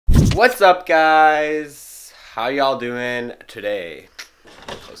What's up, guys? How y'all doing today?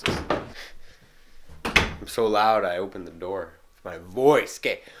 Close this. I'm so loud I opened the door with my voice.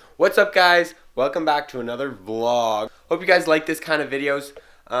 Okay, what's up, guys? Welcome back to another vlog. Hope you guys like this kind of videos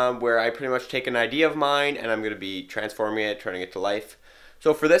where I pretty much take an idea of mine and I'm going to be transforming it, turning it to life.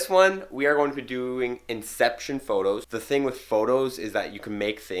 So for this one, we are going to be doing inception photos. The thing with photos is that you can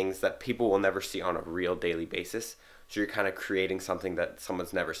make things that people will never see on a real daily basis. So you're kind of creating something that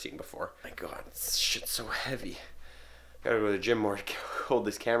someone's never seen before. Oh my God, this shit's so heavy. Gotta go to the gym more to hold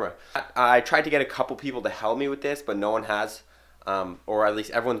this camera. I tried to get a couple people to help me with this, but no one has. Or at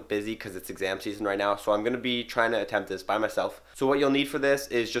least everyone's busy because it's exam season right now. So I'm gonna be trying to attempt this by myself. So what you'll need for this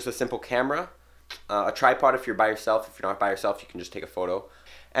is just a simple camera, a tripod if you're by yourself. If you're not by yourself, you can just take a photo.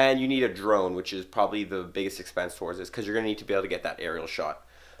 And you need a drone, which is probably the biggest expense towards this because you're gonna need to be able to get that aerial shot.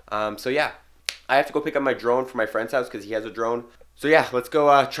 So yeah. I have to go pick up my drone from my friend's house because he has a drone. So yeah, let's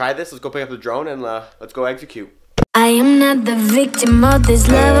go try this. Let's go pick up the drone and let's go execute. I am not the victim of this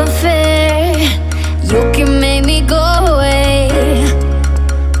love affair. You can make me go away.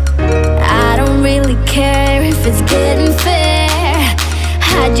 I don't really care if it's getting fair.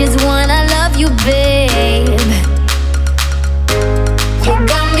 I just wanna love you, babe. You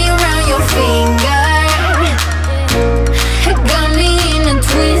got me around your finger. Got me in a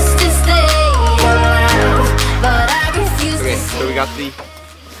twisted state. Okay, so we got the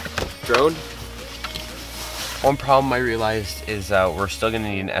drone. One problem I realized is we're still gonna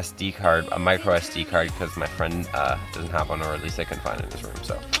need an SD card, a micro SD card, because my friend doesn't have one, or at least I couldn't find it in his room.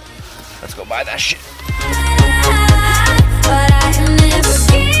 So let's go buy that shit.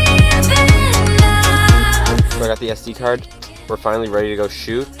 So I got the SD card. We're finally ready to go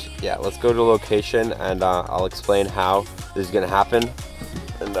shoot. Yeah, let's go to location and I'll explain how this is gonna happen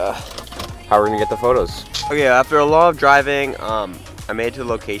and how we're gonna get the photos. Okay, after a lot of driving, I made it to the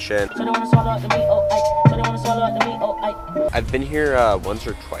location. I've been here once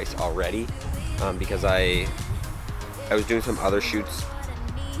or twice already because I was doing some other shoots.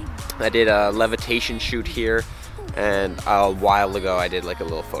 I did a levitation shoot here, and a while ago I did like a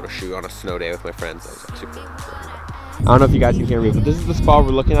little photo shoot on a snow day with my friends. That was like super cool. I don't know if you guys can hear me, but this is the spot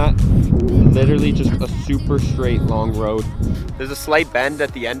we're looking at. Literally just a super straight long road. There's a slight bend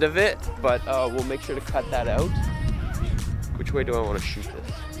at the end of it, but we'll make sure to cut that out. Which way do I want to shoot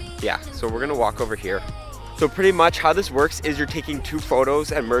this? Yeah, so we're gonna walk over here. So pretty much how this works is you're taking two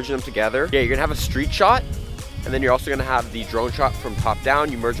photos and merging them together. Yeah, you're gonna have a street shot, and then you're also gonna have the drone shot from top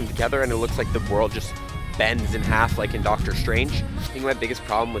down. You merge them together and it looks like the world just bends in half like in Doctor Strange. I think my biggest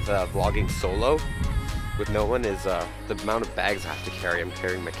problem with vlogging solo with no one is the amount of bags I have to carry. I'm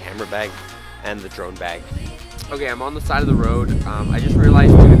carrying my camera bag and the drone bag. Okay, I'm on the side of the road. I just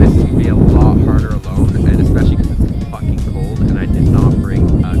realized doing this is gonna be a lot harder alone, and especially because it's fucking cold and I did not bring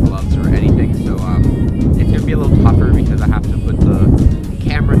gloves or anything. So it's gonna be a little tougher because I have to put the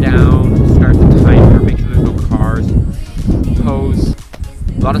camera down, start the timer, make sure there's no cars, pose.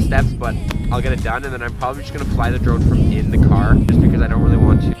 A lot of steps, but I'll get it done, and then I'm probably just gonna fly the drone from in the car just because I don't really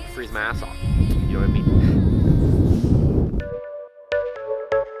want to freeze my ass off. You know what I mean?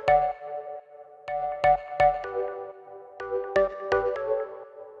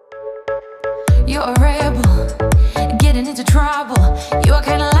 You're a rebel, getting into trouble. You are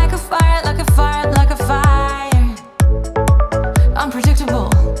kinda like a fire, like a fire, like a fire.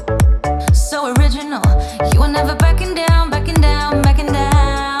 Unpredictable, so original. You are never backing down, backing down, backing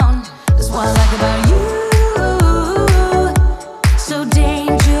down. That's what I like about you. So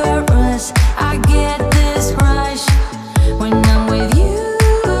dangerous, I get this rush when I'm with you.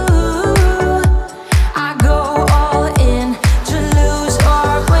 I go all in to lose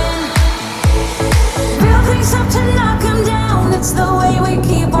or win. Real things up to knock 'em down. It's the way we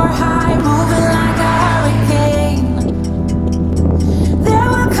keep our high, moving like a hurricane. There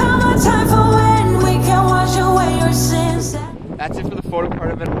will come a time for when we can wash away your sins. That's it for the photo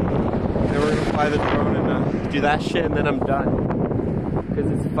part of it. Then we're gonna fly the drone and do that shit, and then I'm done. Because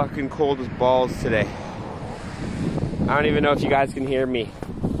it's fucking cold as balls today. I don't even know if you guys can hear me.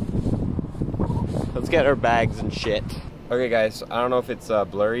 Let's get our bags and shit. Okay guys, I don't know if it's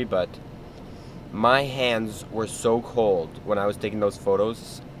blurry, but my hands were so cold when I was taking those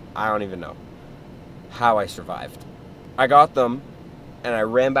photos. I don't even know how I survived. I got them and I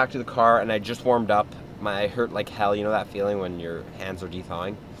ran back to the car and I just warmed up. I hurt like hell, you know that feeling when your hands are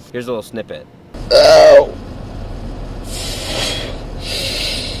thawing? Here's a little snippet. Ow!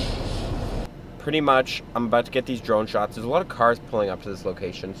 Pretty much, I'm about to get these drone shots. There's a lot of cars pulling up to this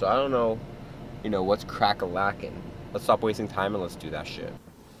location, so I don't know, you know, what's crack-a-lackin'. Let's stop wasting time and let's do that shit.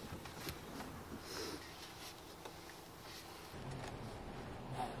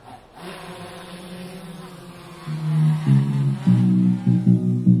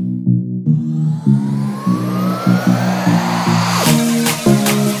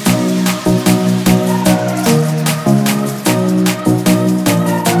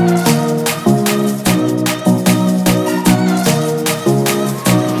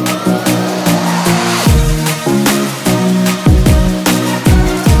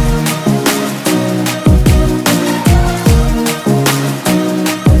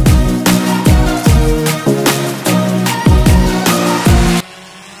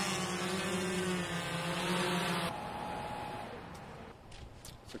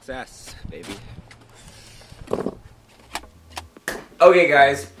 success, baby. Okay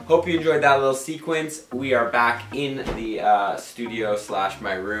guys, hope you enjoyed that little sequence. We are back in the studio /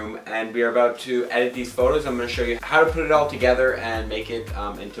 my room, and we are about to edit these photos. I'm going to show you how to put it all together and make it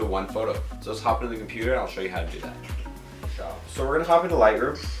into one photo. So let's hop into the computer and I'll show you how to do that. So we're going to hop into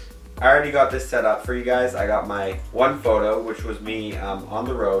Lightroom. I already got this set up for you guys. I got my one photo, which was me on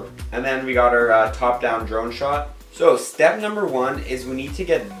the road, and then we got our top-down drone shot. So step number one is we need to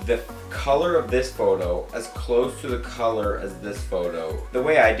get the color of this photo as close to the color as this photo. The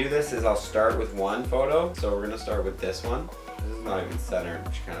way I do this is I'll start with one photo. So we're gonna start with this one. This is not even centered,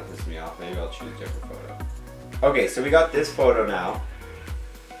 which kind of pisses me off. Maybe I'll choose a different photo. Okay, so we got this photo now.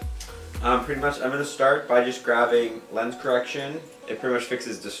 Pretty much I'm gonna start by just grabbing lens correction. It pretty much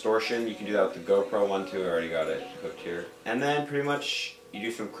fixes distortion. You can do that with the GoPro one too. I already got it hooked here. And then pretty much you do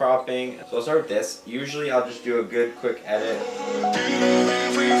some cropping. So I'll start with this. Usually I'll just do a good quick edit.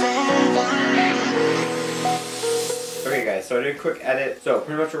 Okay guys, so I did a quick edit. So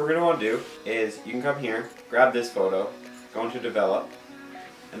pretty much what we're gonna wanna do is you can come here, grab this photo, go into develop,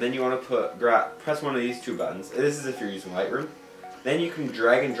 and then you wanna press one of these two buttons. This is if you're using Lightroom. Then you can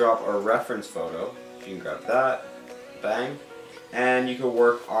drag and drop a reference photo. You can grab that, bang, and you can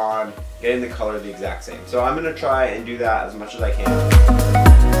work on getting the color the exact same. So I'm gonna try and do that as much as I can.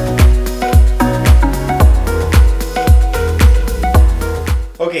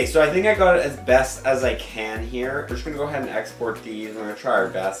 Okay, so I think I got it as best as I can here. We're just gonna go ahead and export these. We're gonna try our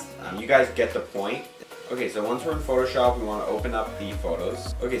best. You guys get the point. Okay, so once we're in Photoshop, we want to open up the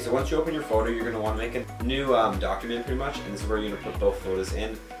photos. Okay, so once you open your photo, you're going to want to make a new document pretty much, and this is where you're going to put both photos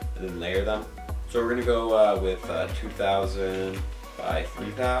in and then layer them. So we're going to go with 2000 by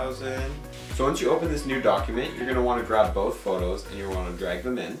 3000. So once you open this new document, you're going to want to grab both photos and you want to drag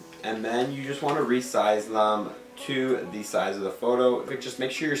them in, and then you just want to resize them to the size of the photo. Just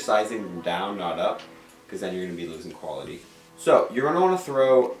make sure you're sizing them down, not up, because then you're going to be losing quality. So you're going to want to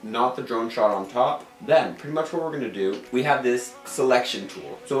throw not the drone shot on top. Then pretty much what we're going to do, we have this selection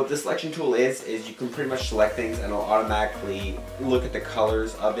tool. So what this selection tool is you can pretty much select things and it'll automatically look at the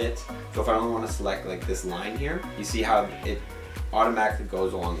colors of it. So if I only want to select like this line here, you see how it automatically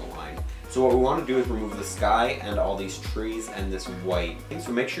goes along the line. So what we want to do is remove the sky and all these trees and this white.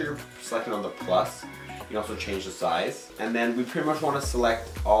 So make sure you're selecting on the plus. You can also change the size. And then we pretty much want to select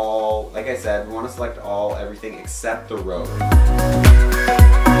all, like I said, we want to select everything except the road.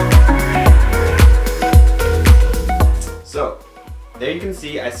 So, there you can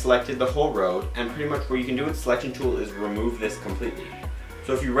see I selected the whole road, and pretty much what you can do with the selection tool is remove this completely.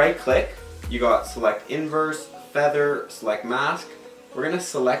 So if you right click, you got select inverse, feather, select mask. We're going to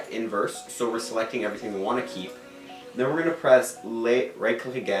select inverse, so we're selecting everything we want to keep. Then we're going to press right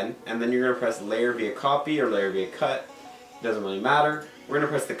click again, and then you're going to press layer via copy or layer via cut. It doesn't really matter. We're going to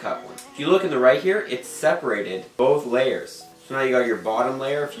press the cut one. If you look in the right here, it's separated both layers. So now you got your bottom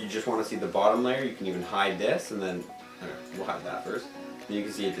layer. If you just want to see the bottom layer, you can even hide this, and then we'll hide that first. Then you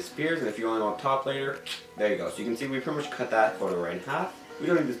can see it disappears, and if you only want top layer, there you go. So you can see we pretty much cut that photo right in half. We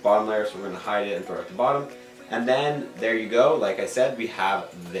don't need this bottom layer, so we're going to hide it and throw it at the bottom. And then there you go. Like I said, we have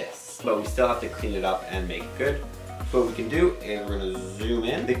this, but we still have to clean it up and make it good. So what we can do is we're going to zoom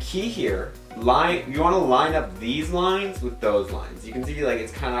in. The key here, you want to line up these lines with those lines. You can see like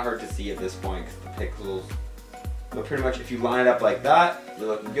it's kind of hard to see at this point because the pixels, but pretty much if you line it up like that, you're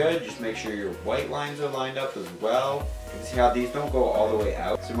looking good. Just make sure your white lines are lined up as well. You can see how these don't go all the way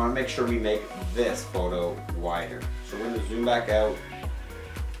out. So we want to make sure we make this photo wider. So we're going to zoom back out,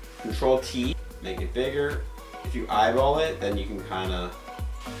 Control T, make it bigger. If you eyeball it, then you can kind of,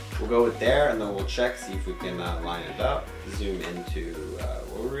 we'll go with there, and then we'll check, see if we can line it up. Zoom into,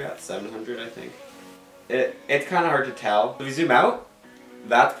 what were we at? 700, I think. It's kind of hard to tell. If we zoom out,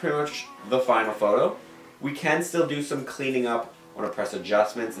 that's pretty much the final photo. We can still do some cleaning up. I want to press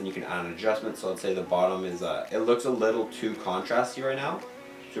adjustments, and you can add an adjustment. So let's say the bottom is, it looks a little too contrasty right now.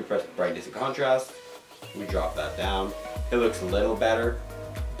 So we press brightness and contrast. We drop that down. It looks a little better.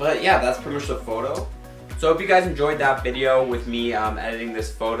 But yeah, that's pretty much the photo. So I hope you guys enjoyed that video with me editing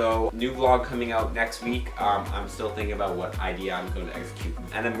this photo. New vlog coming out next week. I'm still thinking about what idea I'm going to execute.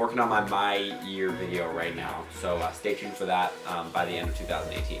 And I'm working on my year video right now. So stay tuned for that by the end of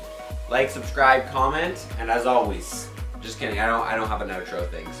 2018. Like, subscribe, comment, and as always, just kidding, I don't have an outro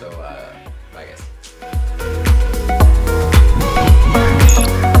thing, so bye guys.